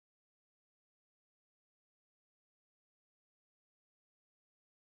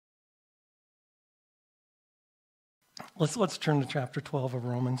Let's turn to chapter 12 of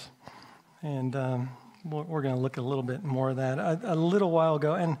Romans, and we're going to look a little bit more of that. A little while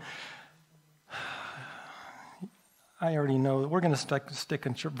ago, and I already know that we're going to stick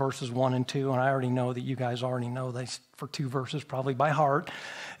in verses 1 and 2, and I already know that you guys already know these for 2 verses probably by heart,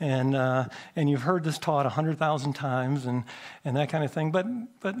 and you've heard this taught 100,000 times and that kind of thing. But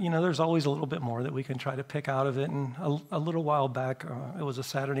there's always a little bit more that we can try to pick out of it. And a little while back, it was a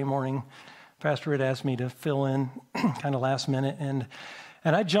Saturday morning. Pastor had asked me to fill in kind of last minute, and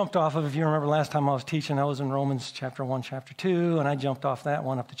I jumped off of, if you remember last time I was teaching, I was in Romans chapter 1, chapter 2, and I jumped off that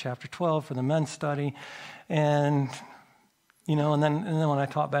one up to chapter 12 for the men's study. And then when I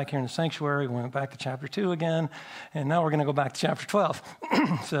taught back here in the sanctuary, we went back to chapter 2 again, and now we're going to go back to chapter 12.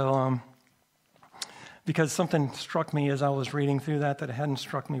 So, because something struck me as I was reading through that hadn't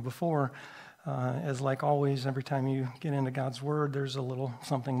struck me before, as like always, every time you get into God's Word, there's a little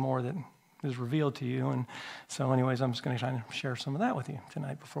something more that is revealed to you. And so anyways, I'm just going to try to share some of that with you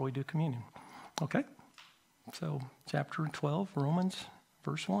tonight before we do communion. Okay? So chapter 12, Romans,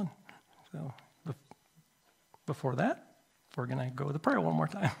 verse 1. So before that, we're going to go with the prayer one more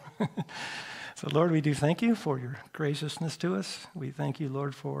time. So Lord, we do thank you for your graciousness to us. We thank you,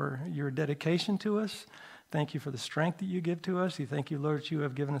 Lord, for your dedication to us. Thank you for the strength that you give to us. We thank you, Lord, that you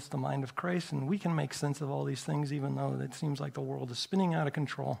have given us the mind of Christ, and we can make sense of all these things even though it seems like the world is spinning out of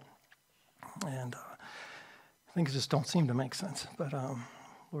control. And things just don't seem to make sense. But,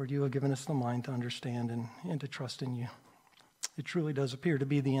 Lord, you have given us the mind to understand and to trust in you. It truly does appear to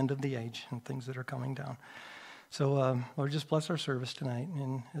be the end of the age and things that are coming down. So, Lord, just bless our service tonight.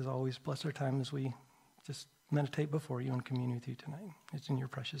 And as always, bless our time as we just meditate before you and commune with you tonight. It's in your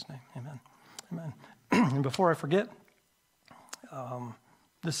precious name. Amen. Amen. And before I forget,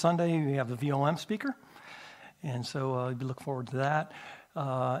 this Sunday we have a VOM speaker. And so we look forward to that.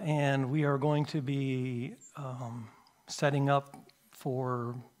 And we are going to be setting up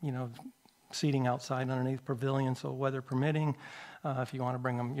for, seating outside underneath the pavilion, so weather permitting. If you want to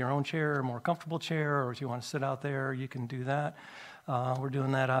bring your own chair, a more comfortable chair, or if you want to sit out there, you can do that. We're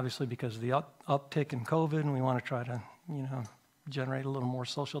doing that, obviously, because of the uptick in COVID, and we want to try to, generate a little more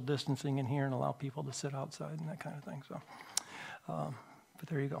social distancing in here and allow people to sit outside and that kind of thing. So, but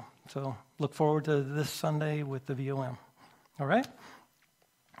there you go. So look forward to this Sunday with the VOM. All right?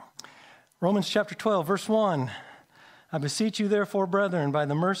 Romans chapter 12, verse 1. I beseech you, therefore, brethren, by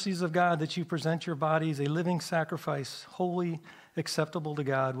the mercies of God, that you present your bodies a living sacrifice, holy, acceptable to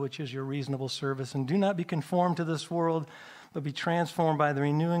God, which is your reasonable service. And do not be conformed to this world, but be transformed by the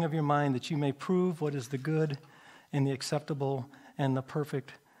renewing of your mind, that you may prove what is the good and the acceptable and the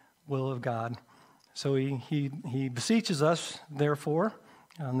perfect will of God. So he beseeches us, therefore.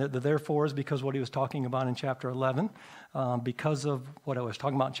 The therefore is because what he was talking about in chapter 11. Because of what I was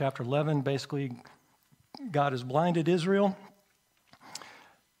talking about in chapter 11, basically, God has blinded Israel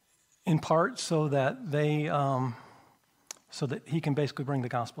in part so that he can basically bring the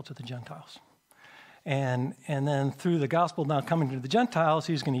gospel to the Gentiles. And then through the gospel now coming to the Gentiles,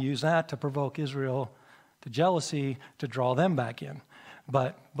 he's going to use that to provoke Israel to jealousy, to draw them back in.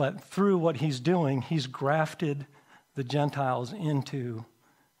 But through what he's doing, he's grafted the Gentiles into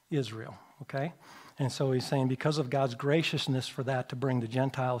Israel, okay? And so he's saying because of God's graciousness for that to bring the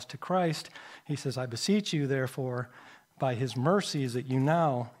Gentiles to Christ, he says, I beseech you, therefore, by his mercies that you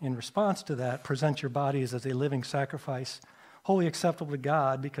now, in response to that, present your bodies as a living sacrifice, wholly acceptable to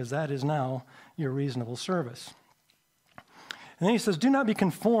God, because that is now your reasonable service. And then he says, do not be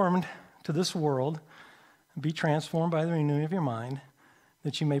conformed to this world, be transformed by the renewing of your mind,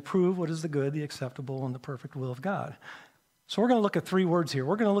 that you may prove what is the good, the acceptable, and the perfect will of God. So we're going to look at 3 words here.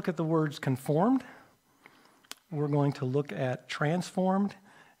 We're going to look at the words conformed, we're going to look at transformed,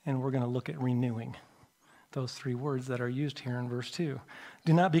 and we're going to look at renewing. Those 3 words that are used here in verse 2.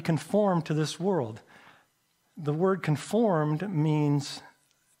 Do not be conformed to this world. The word conformed means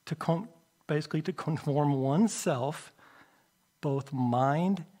basically to conform oneself, both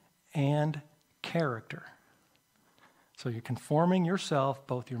mind and character. So you're conforming yourself,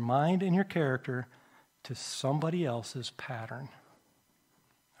 both your mind and your character, to somebody else's pattern.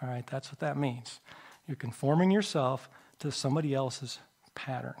 All right, that's what that means. You're conforming yourself to somebody else's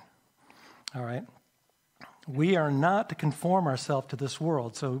pattern. All right? We are not to conform ourselves to this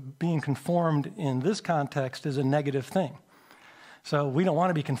world. So being conformed in this context is a negative thing. So we don't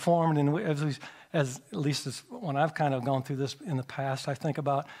want to be conformed, and as at least as when I've kind of gone through this in the past, I think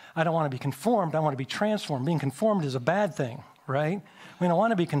about, I don't want to be conformed, I want to be transformed. Being conformed is a bad thing, right? We don't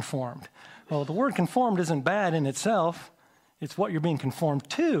want to be conformed. Well, the word conformed isn't bad in itself. It's what you're being conformed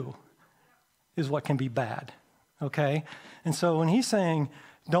to is what can be bad, okay? And so when he's saying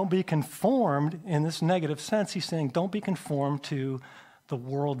don't be conformed in this negative sense. He's saying don't be conformed to the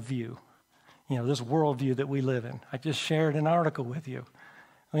worldview, this worldview that we live in. I just shared an article with you.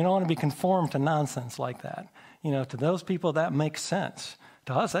 We don't want to be conformed to nonsense like that. To those people, that makes sense.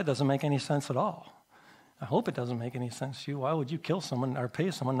 To us, that doesn't make any sense at all. I hope it doesn't make any sense to you. Why would you kill someone or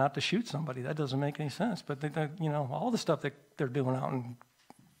pay someone not to shoot somebody? That doesn't make any sense. But, all the stuff that they're doing out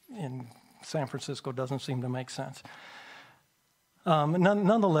in San Francisco doesn't seem to make sense.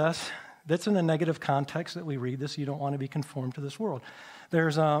 Nonetheless, that's in a negative context that we read this. You don't want to be conformed to this world.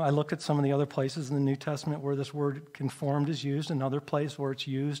 I looked at some of the other places in the New Testament where this word conformed is used. Another place where it's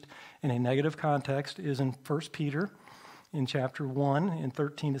used in a negative context is in 1 Peter. In chapter 1, in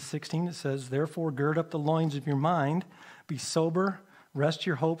 13 to 16, it says, "Therefore gird up the loins of your mind, be sober, rest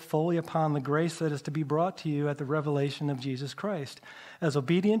your hope fully upon the grace that is to be brought to you at the revelation of Jesus Christ. As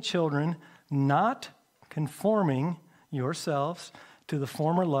obedient children, not conforming yourselves to the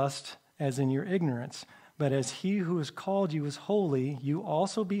former lust as in your ignorance, but as he who has called you is holy, you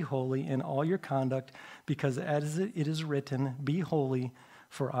also be holy in all your conduct, because as it is written, be holy,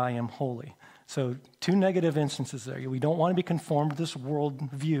 for I am holy." So 2 negative instances there. We don't want to be conformed to this world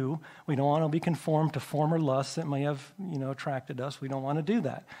view. We don't want to be conformed to former lusts that may have, attracted us. We don't want to do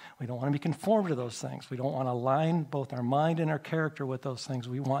that. We don't want to be conformed to those things. We don't want to align both our mind and our character with those things.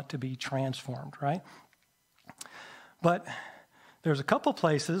 We want to be transformed, right? But there's a couple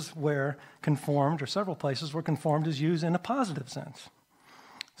places where conformed, or several places where conformed is used in a positive sense.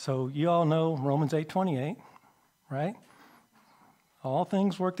 So you all know Romans 8:28, right? All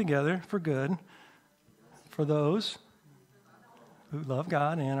things work together for good for those who love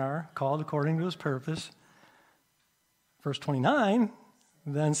God and are called according to his purpose. Verse 29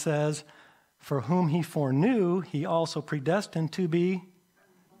 then says, "For whom he foreknew, he also predestined to be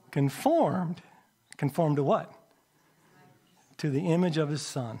conformed." Conformed to what? To the image of his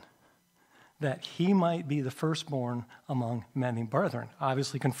Son, that he might be the firstborn among many brethren.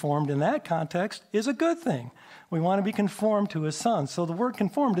 Obviously, conformed in that context is a good thing. We want to be conformed to his Son. So the word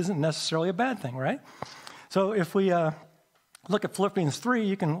conformed isn't necessarily a bad thing, right? So if we look at Philippians 3,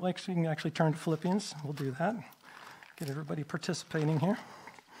 you can actually turn to Philippians. We'll do that. Get everybody participating here.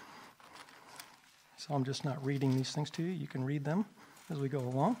 So I'm just not reading these things to you. You can read them as we go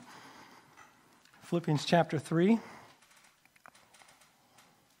along. Philippians chapter 3.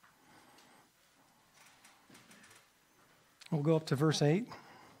 We'll go up to verse 8.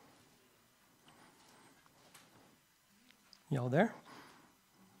 Y'all there?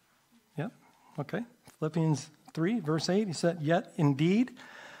 Yep. Okay. Philippians 3, verse 8, he said, "Yet indeed,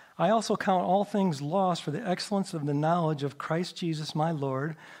 I also count all things lost for the excellence of the knowledge of Christ Jesus my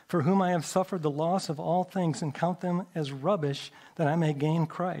Lord, for whom I have suffered the loss of all things, and count them as rubbish, that I may gain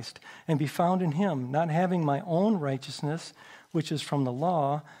Christ, and be found in him, not having my own righteousness, which is from the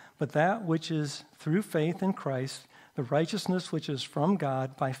law, but that which is through faith in Christ, the righteousness which is from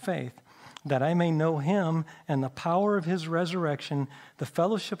God by faith, that I may know him and the power of his resurrection, the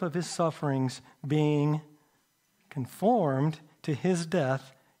fellowship of his sufferings, being conformed to his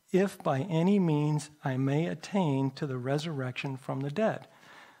death, if by any means I may attain to the resurrection from the dead."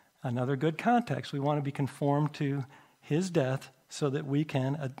 Another good context. We want to be conformed to his death so that we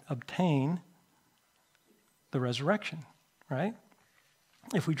can obtain the resurrection, right?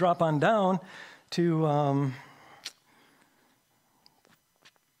 If we drop on down to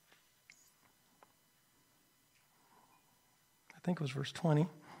I think it was verse 20.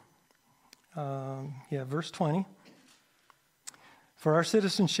 Verse 20. "For our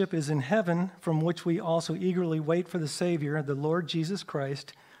citizenship is in heaven, from which we also eagerly wait for the Savior, the Lord Jesus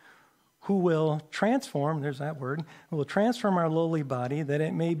Christ, who will transform," there's that word, "who will transform our lowly body, that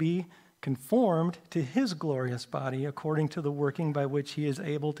it may be conformed to his glorious body, according to the working by which he is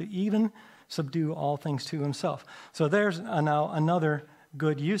able to even subdue all things to himself." So there's now another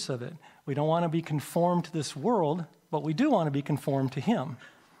good use of it. We don't want to be conformed to this world, but we do want to be conformed to him,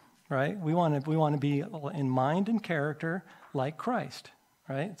 right? We want to be in mind and character like Christ,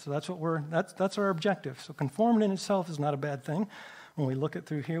 right? So that's our objective. So conformed in itself is not a bad thing. When we look it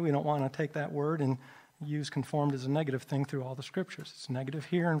through here, we don't want to take that word and use conformed as a negative thing through all the scriptures. It's negative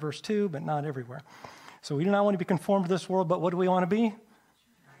here in verse 2, but not everywhere. So we do not want to be conformed to this world, but what do we want to be?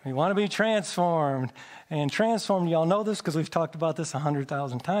 We want to be transformed. And transformed, y'all know this because we've talked about this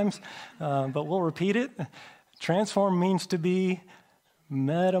 100,000 times, but we'll repeat it. Transform means to be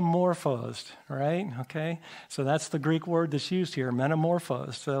metamorphosed, right? Okay, so that's the Greek word that's used here,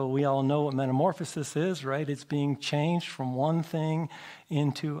 metamorphosed. So we all know what metamorphosis is, right? It's being changed from one thing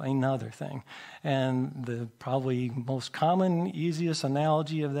into another thing. And the probably most common, easiest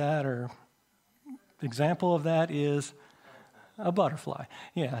analogy of that or example of that is A butterfly.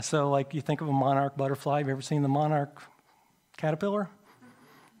 Yeah, so like you think of a monarch butterfly. Have you ever seen the monarch caterpillar?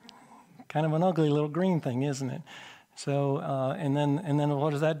 Kind of an ugly little green thing, isn't it? So, and then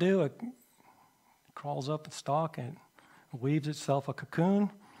what does that do? It crawls up its stalk and weaves itself a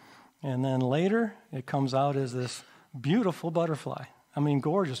cocoon. And then later, it comes out as this beautiful butterfly. I mean,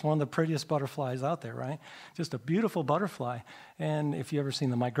 gorgeous, one of the prettiest butterflies out there, right? Just a beautiful butterfly. And if you've ever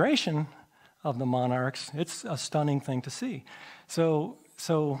seen the migration of the monarchs, it's a stunning thing to see. So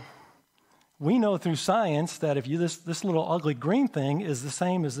we know through science that if you this little ugly green thing is the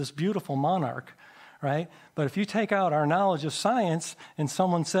same as this beautiful monarch, right? But if you take out our knowledge of science and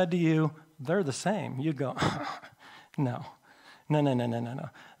someone said to you, they're the same, you'd go, no.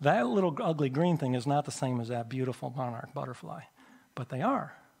 That little ugly green thing is not the same as that beautiful monarch butterfly. But they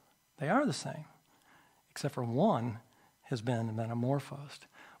are. They are the same. Except for one has been metamorphosed.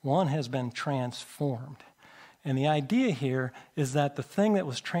 One has been transformed. And the idea here is that the thing that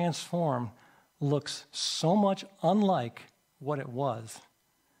was transformed looks so much unlike what it was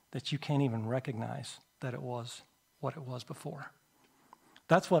that you can't even recognize that it was what it was before.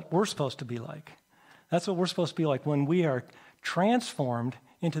 That's what we're supposed to be like. That's what we're supposed to be like when we are transformed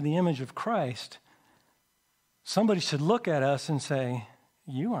into the image of Christ. Somebody should look at us and say,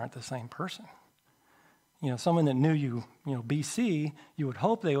 you aren't the same person. You know, someone that knew you, BC, you would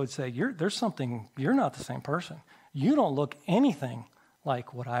hope they would say, you're not the same person. You don't look anything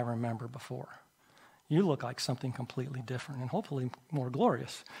like what I remember before. You look like something completely different and hopefully more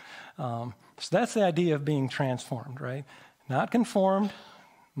glorious. So that's the idea of being transformed, right? Not conformed,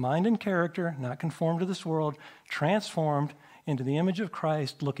 mind and character, not conformed to this world, transformed into the image of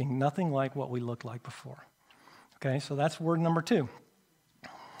Christ, looking nothing like what we looked like before. Okay, so that's word number 2.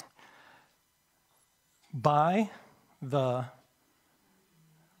 By the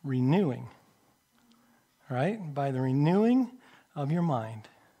renewing, right? By the renewing of your mind.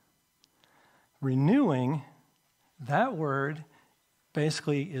 Renewing, that word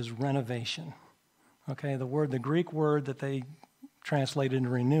basically is renovation. Okay, the Greek word that they translated into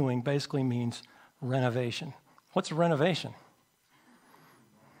renewing basically means renovation. What's a renovation?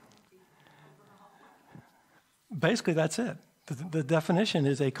 Basically, that's it. The definition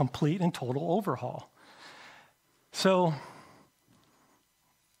is a complete and total overhaul. So,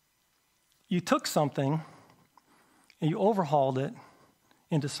 you took something and you overhauled it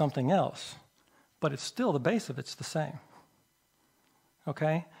into something else, but it's still, the base of it's the same.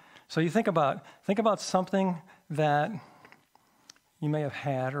 Okay? So you think about something that you may have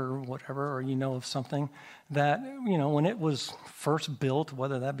had or whatever, or you know of something that, when it was first built,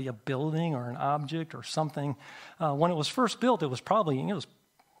 whether that be a building or an object or something, when it was first built, it was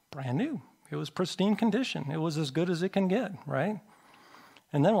brand new. It was pristine condition. It was as good as it can get, right?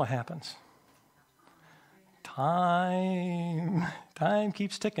 And then what happens? Time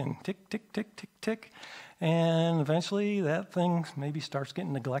keeps ticking, tick, tick, tick, tick, tick. And eventually that thing maybe starts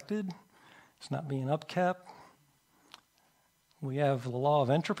getting neglected. It's not being upkept. We have the law of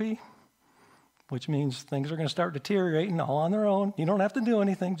entropy, which means things are going to start deteriorating all on their own. You don't have to do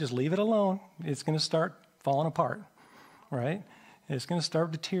anything. Just leave it alone. It's going to start falling apart, right? It's going to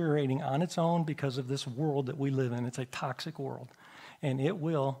start deteriorating on its own because of this world that we live in. It's a toxic world, and it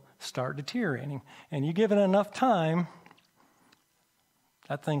will start deteriorating. And you give it enough time,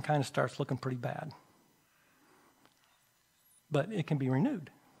 that thing kind of starts looking pretty bad. But it can be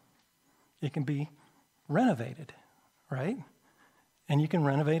renewed. It can be renovated, right? And you can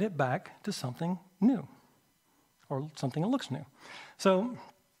renovate it back to something new or something that looks new. So,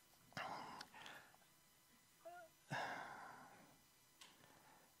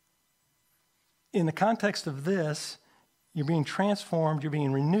 in the context of this, you're being transformed, you're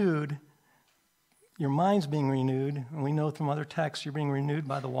being renewed, your mind's being renewed, and we know from other texts you're being renewed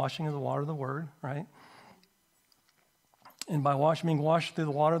by the washing of the water of the Word, right? And by being washed through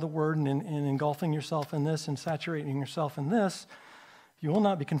the water of the Word and engulfing yourself in this and saturating yourself in this, you will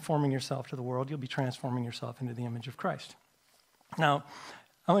not be conforming yourself to the world. You'll be transforming yourself into the image of Christ. Now,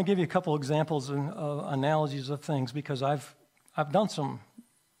 I'm going to give you a couple examples of analogies of things because I've done some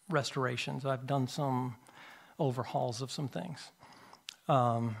restorations. I've done some overhauls of some things.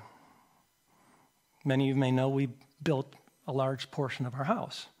 Many of you may know we built a large portion of our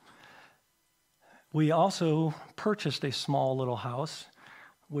house. We also purchased a small little house,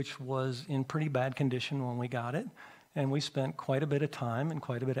 which was in pretty bad condition when we got it, and we spent quite a bit of time and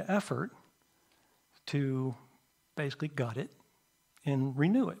quite a bit of effort to basically gut it and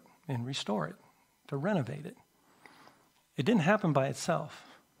renew it and restore it, to renovate it. It didn't happen by itself.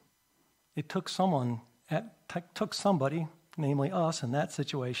 It took somebody, namely us in that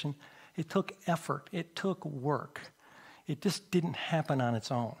situation. It took effort. It took work. It just didn't happen on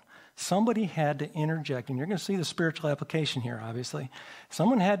its own. Somebody had to interject, and you're going to see the spiritual application here, obviously.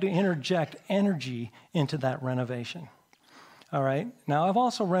 Someone had to interject energy into that renovation. All right? Now, I've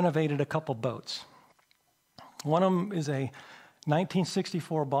also renovated a couple boats. One of them is a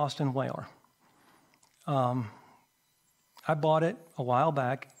 1964 Boston Whaler. I bought it a while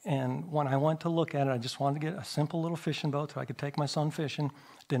back, and when I went to look at it, I just wanted to get a simple little fishing boat so I could take my son fishing.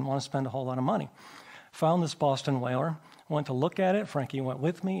 Didn't want to spend a whole lot of money. Found this Boston Whaler, went to look at it. Frankie went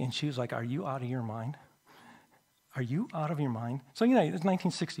with me, and she was like, "Are you out of your mind? Are you out of your mind?" So, it's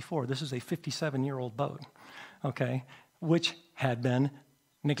 1964. This is a 57-year-old boat, okay, which had been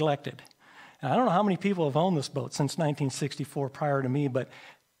neglected. And I don't know how many people have owned this boat since 1964 prior to me, but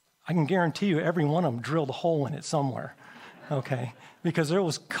I can guarantee you every one of them drilled a hole in it somewhere, okay, because it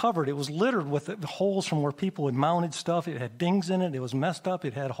was covered. It was littered with the holes from where people had mounted stuff. It had dings in it. It was messed up.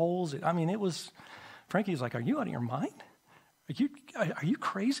 It had holes. Frankie was like, "Are you out of your mind? Are you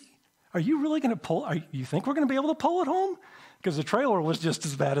crazy? Are you really going to pull? You think we're going to be able to pull it home?" Because the trailer was just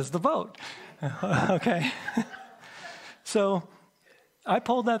as bad as the boat. Okay. So I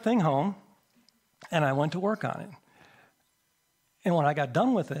pulled that thing home, and I went to work on it. And when I got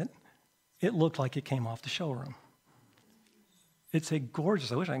done with it, it looked like it came off the showroom. It's a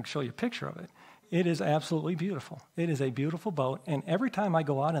gorgeous, I wish I could show you a picture of it. It is absolutely beautiful. It is a beautiful boat. And every time I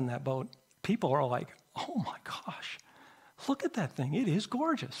go out in that boat, people are like, "Oh my gosh, look at that thing. It is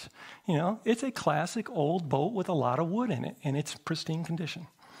gorgeous." It's a classic old boat with a lot of wood in it, and it's pristine condition.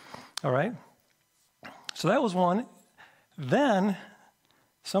 All right? So that was one. Then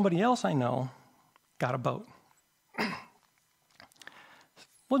somebody else I know got a boat.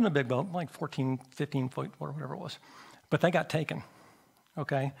 Wasn't a big boat, like 14, 15 foot, or whatever it was. But they got taken,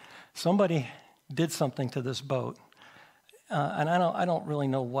 okay? Somebody did something to this boat. And I don't really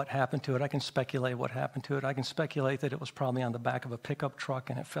know what happened to it. I can speculate what happened to it. I can speculate that it was probably on the back of a pickup truck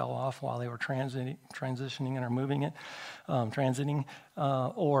and it fell off while they were transitioning and or moving it, transiting,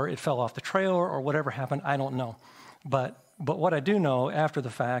 or it fell off the trailer or whatever happened. I don't know. But what I do know after the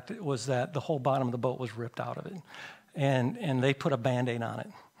fact was that the whole bottom of the boat was ripped out of it. And they put a Band-Aid on it.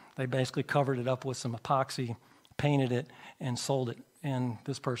 They basically covered it up with some epoxy, painted it, and sold it. And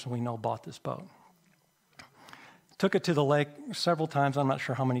this person we know bought this boat. Took it to the lake several times. I'm not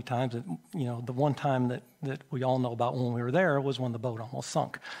sure how many times. The one time that we all know about when we were there was when the boat almost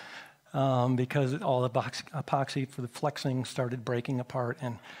sunk. Because all the epoxy for the flexing started breaking apart,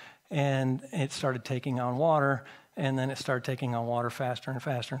 and it started taking on water. And then it started taking on water faster and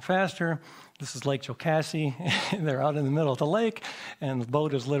faster and faster. This is Lake Jocassee. They're out in the middle of the lake, and the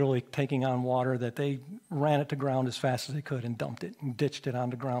boat is literally taking on water that they ran it to ground as fast as they could and dumped it and ditched it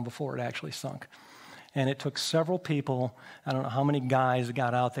onto ground before it actually sunk. And it took several people, I don't know how many guys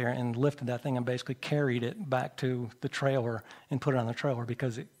got out there and lifted that thing and basically carried it back to the trailer and put it on the trailer,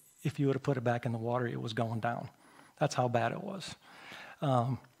 because if you would have put it back in the water, it was going down. That's how bad it was.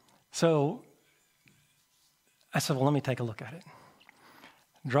 So I said, well, let me take a look at it.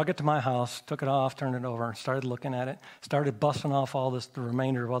 Drug it to my house, took it off, turned it over, started looking at it, started busting off the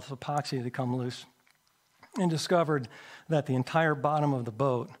remainder of all this epoxy that had come loose, and discovered that the entire bottom of the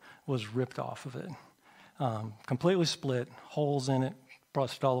boat was ripped off of it. Completely split, holes in it,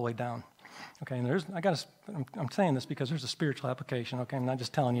 brushed all the way down. Okay, and I'm saying this because there's a spiritual application, okay? I'm not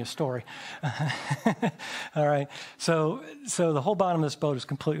just telling you a story. All right, so the whole bottom of this boat is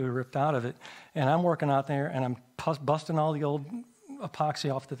completely ripped out of it, and I'm working out there, and I'm busting all the old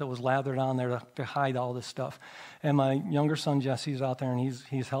epoxy off that was lathered on there to hide all this stuff. And my younger son, Jesse's out there, and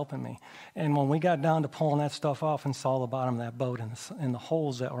he's helping me. And when we got down to pulling that stuff off and saw the bottom of that boat and the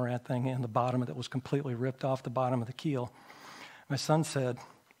holes that were in the bottom that was completely ripped off the bottom of the keel, my son said,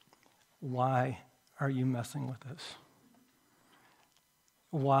 "Why are you messing with this?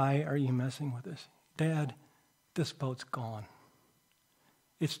 Why are you messing with this? Dad, this boat's gone.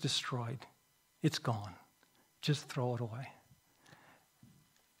 It's destroyed. It's gone. Just throw it away."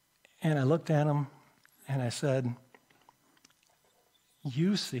 And I looked at him and I said,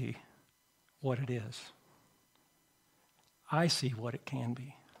 "You see what it is. I see what it can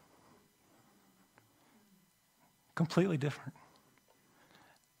be." Completely different.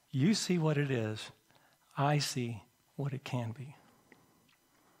 You see what it is. I see what it can be.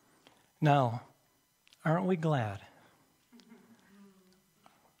 Now, aren't we glad?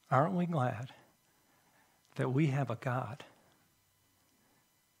 Aren't we glad that we have a God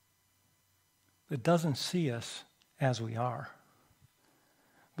that doesn't see us as we are,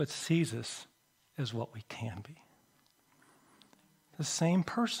 but sees us as what we can be? The same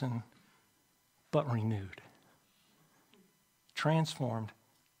person, but renewed, transformed,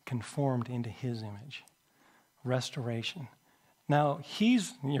 conformed into his image. restoration. Now,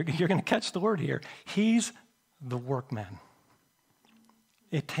 you're going to catch the word here, he's the workman.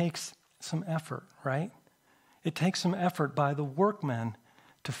 It takes some effort, right? It takes some effort by the workmen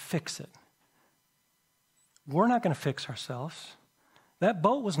to fix it. We're not going to fix ourselves. That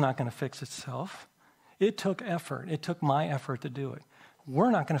boat was not going to fix itself. It took effort. It took my effort to do it.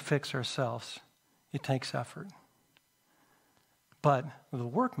 We're not going to fix ourselves. It takes effort. But the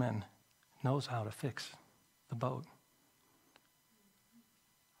workman knows how to fix the boat.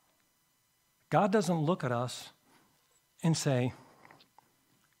 God doesn't look at us and say,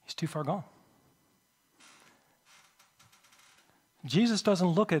 he's too far gone. Jesus doesn't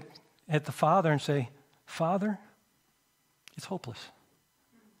look at the Father and say, Father, it's hopeless.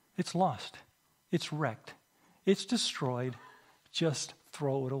 It's lost. It's wrecked. It's destroyed. Just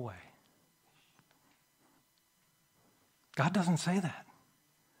throw it away. God doesn't say that.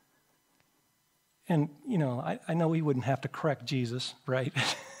 And, I know we wouldn't have to correct Jesus, right?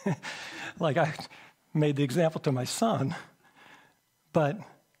 Like I made the example to my son. But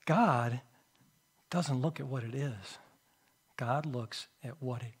God doesn't look at what it is. God looks at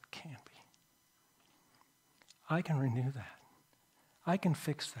what it can be. I can renew that. I can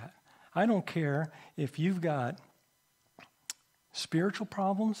fix that. I don't care if you've got spiritual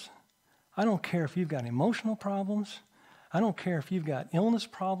problems. I don't care if you've got emotional problems. I don't care if you've got illness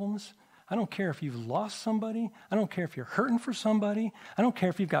problems. I don't care if you've lost somebody. I don't care if you're hurting for somebody. I don't care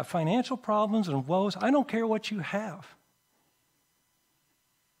if you've got financial problems and woes. I don't care what you have.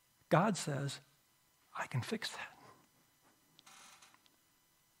 God says, I can fix that.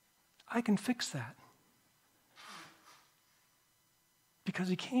 I can fix that. Because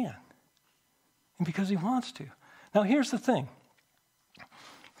he can. And because he wants to. Now here's the thing.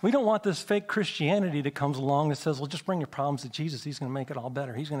 We don't want this fake Christianity that comes along that says, well, just bring your problems to Jesus. He's going to make it all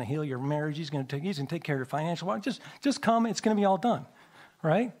better. He's going to heal your marriage. He's going to take care of your financial life. Just come. It's going to be all done.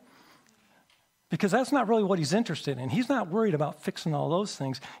 Right? Because that's not really what he's interested in. He's not worried about fixing all those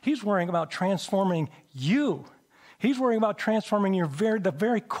things. He's worrying about transforming you. He's worrying about transforming the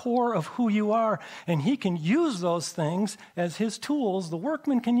very core of who you are. And he can use those things as his tools. The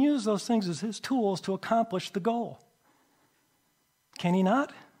workman can use those things as his tools to accomplish the goal. Can he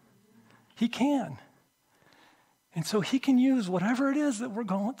not? He can. And so he can use whatever it is that we're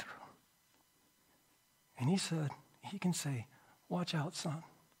going through. And he can say, watch out, son.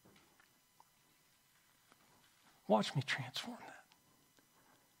 Watch me transform that.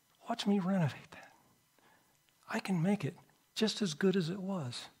 Watch me renovate that. I can make it just as good as it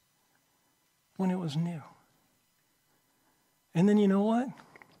was when it was new. And then you know what?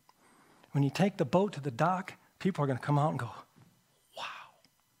 When you take the boat to the dock, people are going to come out and go,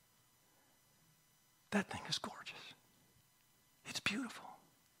 that thing is gorgeous. It's beautiful.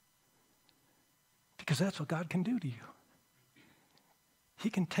 Because that's what God can do to you. He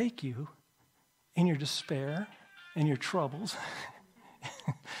can take you in your despair and your troubles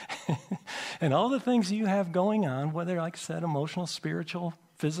and all the things you have going on, whether, like I said, emotional, spiritual,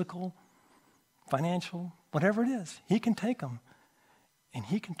 physical, financial, whatever it is. He can take them and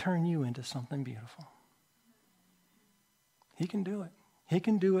he can turn you into something beautiful. He can do it. He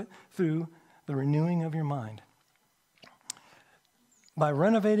can do it through the renewing of your mind. By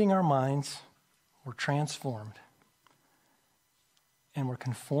renovating our minds, we're transformed. And we're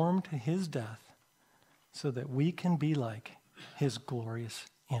conformed to his death so that we can be like his glorious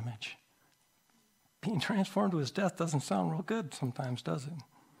image. Being transformed to his death doesn't sound real good sometimes, does it?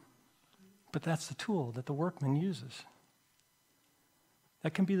 But that's the tool that the workman uses.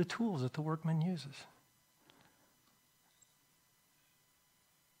 That can be the tools that the workman uses.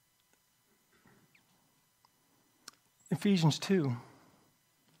 Ephesians 2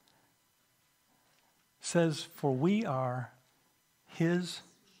 says, for we are his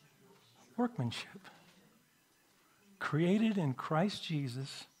workmanship, created in Christ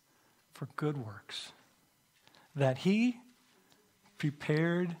Jesus for good works, that he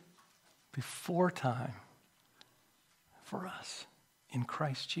prepared before time for us in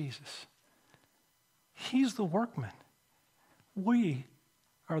Christ Jesus. He's the workman. We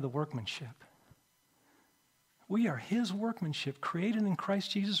are the workmanship. We are his workmanship, created in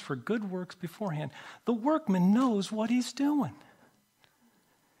Christ Jesus for good works beforehand. The workman knows what he's doing.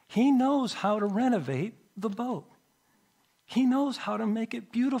 He knows how to renovate the boat. He knows how to make it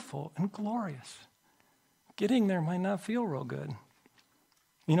beautiful and glorious. Getting there might not feel real good.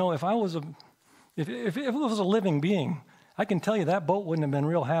 You know, if it was a living being, I can tell you that boat wouldn't have been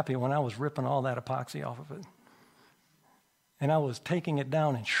real happy when I was ripping all that epoxy off of it. And I was taking it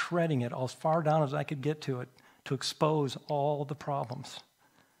down and shredding it as far down as I could get to it, to expose all the problems.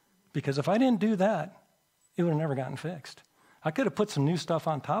 Because if I didn't do that, it would have never gotten fixed. I could have put some new stuff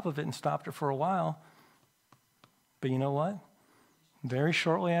on top of it and stopped it for a while. But you know what? Very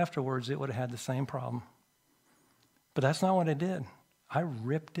shortly afterwards, it would have had the same problem. But that's not what I did. I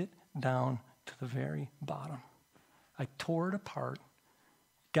ripped it down to the very bottom. I tore it apart,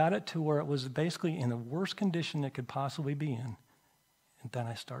 got it to where it was basically in the worst condition it could possibly be in, and then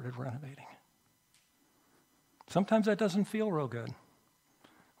I started renovating. Sometimes that doesn't feel real good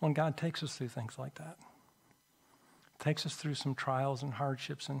when God takes us through things like that. Takes us through some trials and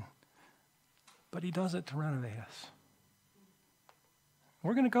hardships, but he does it to renovate us.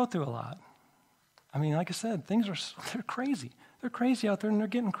 We're going to go through a lot. I mean, like I said, they're crazy. They're crazy out there, and they're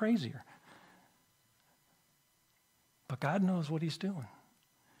getting crazier. But God knows what he's doing.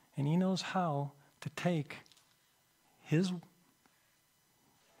 And he knows how to take his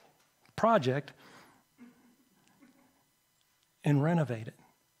project and renovate it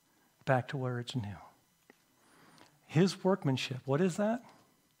back to where it's new. His workmanship, what is that?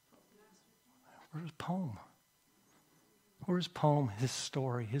 Where's his poem? Where's his poem, his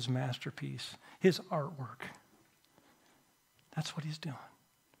story, his masterpiece, his artwork? That's what he's doing.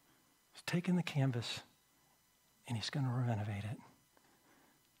 He's taking the canvas and he's going to renovate it.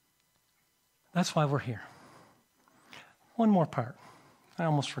 That's why we're here. One more part. I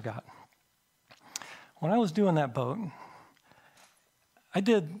almost forgot. When I was doing that boat, I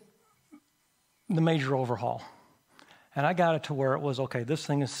did the major overhaul. And I got it to where it was, okay, this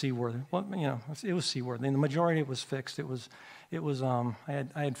thing is seaworthy. Well, it was seaworthy. And the majority of it was fixed. I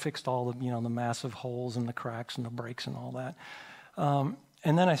had fixed all the, the massive holes and the cracks and the breaks and all that. And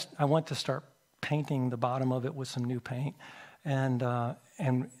then I went to start painting the bottom of it with some new paint. And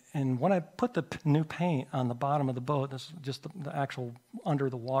when I put the new paint on the bottom of the boat, this is just the actual under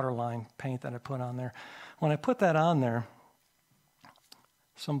the waterline paint that I put on there. When I put that on there,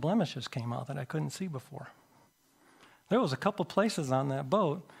 some blemishes came out that I couldn't see before. There was a couple places on that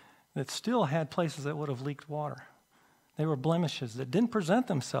boat that still had places that would have leaked water. They were blemishes that didn't present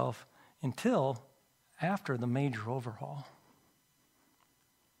themselves until after the major overhaul.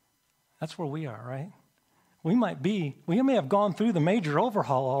 That's where we are, right? We may have gone through the major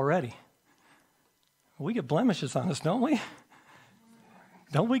overhaul already. We get blemishes on us, don't we?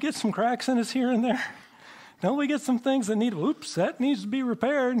 Don't we get some cracks in us here and there? Don't we get some things that that needs to be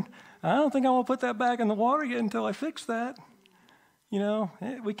repaired? I don't think I want to put that back in the water yet until I fix that.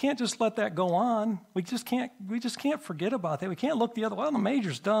 We can't just let that go on. We just can't forget about that. We can't look the other way. Well, the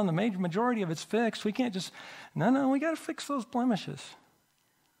major's done. The majority of it's fixed. We can't just, no, we got to fix those blemishes.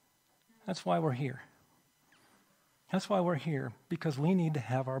 That's why we're here. That's why we're here, because we need to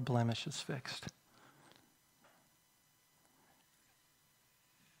have our blemishes fixed.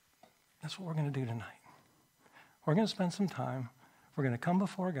 That's what we're going to do tonight. We're going to spend some time. We're going to come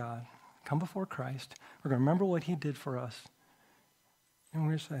before God, come before Christ. We're going to remember what he did for us. And we're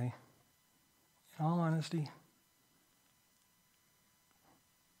going to say, in all honesty,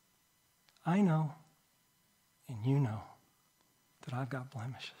 I know and you know that I've got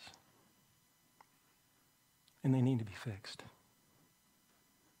blemishes. And they need to be fixed.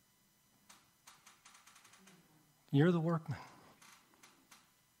 You're the workman.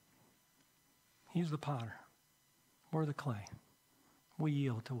 He's the potter. We're the clay. We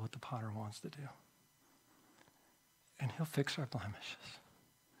yield to what the potter wants to do. And he'll fix our blemishes.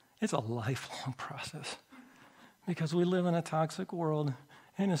 It's a lifelong process because we live in a toxic world,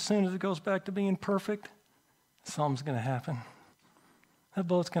 and as soon as it goes back to being perfect, something's going to happen. That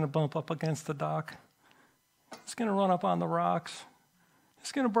boat's going to bump up against the dock. It's going to run up on the rocks.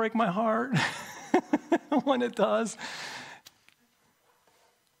 It's going to break my heart when it does.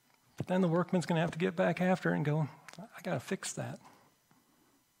 But then the workman's going to have to get back after it and go, I got to fix that.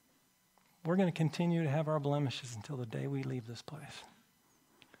 We're going to continue to have our blemishes until the day we leave this place.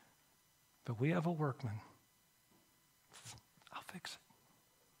 But we have a workman. I'll fix it.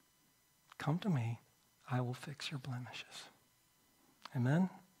 Come to me. I will fix your blemishes. Amen?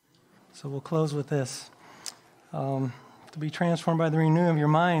 So we'll close with this. To be transformed by the renewing of your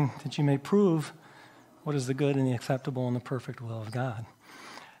mind, that you may prove what is the good and the acceptable and the perfect will of God.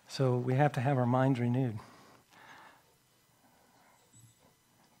 So we have to have our minds renewed.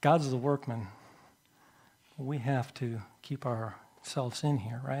 God's the workman. We have to keep ourselves in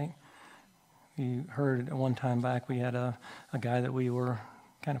here, right? You heard at one time back, we had a guy that we were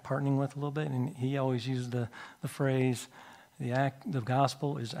kind of partnering with a little bit, and he always used the phrase, the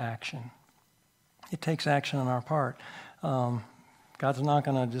gospel is action. It takes action on our part. God's not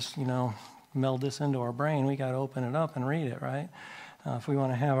going to just, meld this into our brain. We got to open it up and read it, right? If we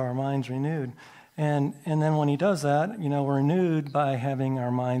want to have our minds renewed. And then when he does that, we're renewed by having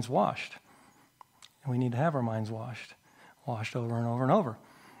our minds washed. And we need to have our minds washed over and over and over.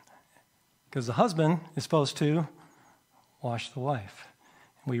 Because the husband is supposed to wash the wife.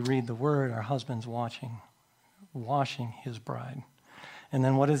 We read the word, our husband's washing his bride. And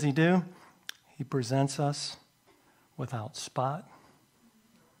then what does he do? He presents us without spot,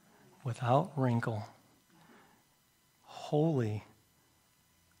 without wrinkle, holy,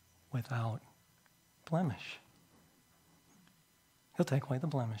 without blemish. He'll take away the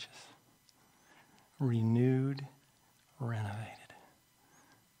blemishes. Renewed, renovated.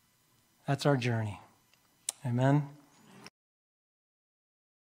 That's our journey. Amen.